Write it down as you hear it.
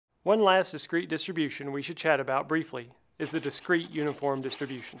One last discrete distribution we should chat about briefly is the discrete uniform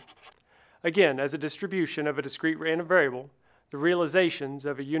distribution. Again, as a distribution of a discrete random variable, the realizations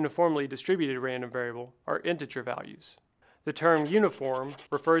of a uniformly distributed random variable are integer values. The term uniform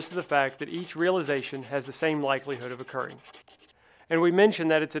refers to the fact that each realization has the same likelihood of occurring. And we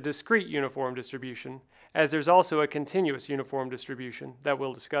mentioned that it's a discrete uniform distribution, as there's also a continuous uniform distribution that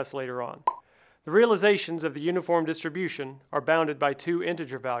we'll discuss later on. The realizations of the uniform distribution are bounded by two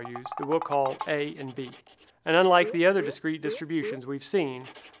integer values that we'll call a and b. And unlike the other discrete distributions we've seen,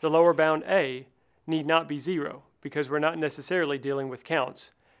 the lower bound a need not be 0 because we're not necessarily dealing with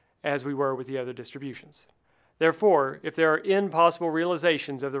counts as we were with the other distributions. Therefore, if there are n possible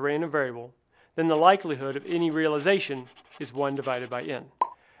realizations of the random variable, then the likelihood of any realization is 1 divided by n.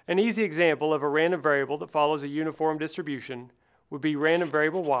 An easy example of a random variable that follows a uniform distribution would be random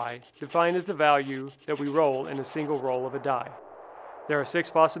variable y, defined as the value that we roll in a single roll of a die. There are 6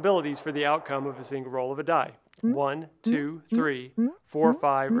 possibilities for the outcome of a single roll of a die: 1, 2, 3, 4,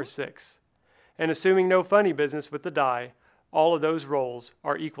 5, or 6. And assuming no funny business with the die, all of those rolls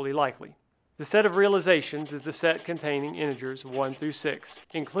are equally likely. The set of realizations is the set containing integers 1 through 6,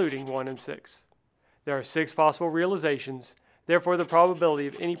 including 1 and 6. There are 6 possible realizations, therefore the probability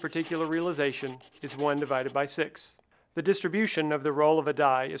of any particular realization is 1 divided by 6. The distribution of the roll of a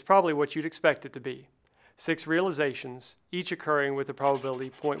die is probably what you'd expect it to be: 6 realizations, each occurring with a probability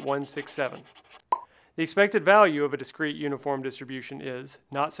 0.167. The expected value of a discrete uniform distribution is,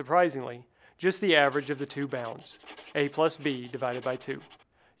 not surprisingly, just the average of the two bounds, a plus b divided by 2.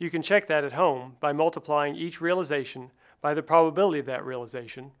 You can check that at home by multiplying each realization by the probability of that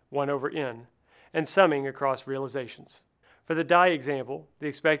realization, 1 over n, and summing across realizations. For the die example, the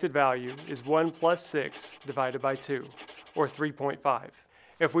expected value is 1 plus 6 divided by 2, or 3.5.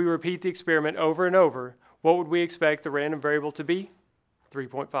 If we repeat the experiment over and over, what would we expect the random variable to be?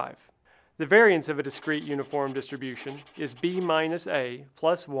 3.5. The variance of a discrete uniform distribution is b minus a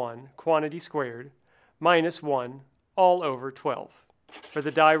plus 1 quantity squared minus 1 all over 12. For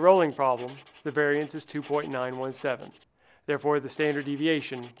the die rolling problem, the variance is 2.917. Therefore, the standard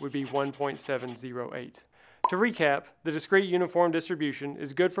deviation would be 1.708. To recap, the discrete uniform distribution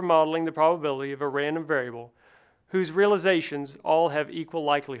is good for modeling the probability of a random variable whose realizations all have equal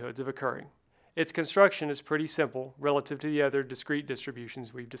likelihoods of occurring. Its construction is pretty simple relative to the other discrete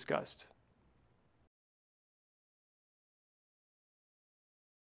distributions we've discussed.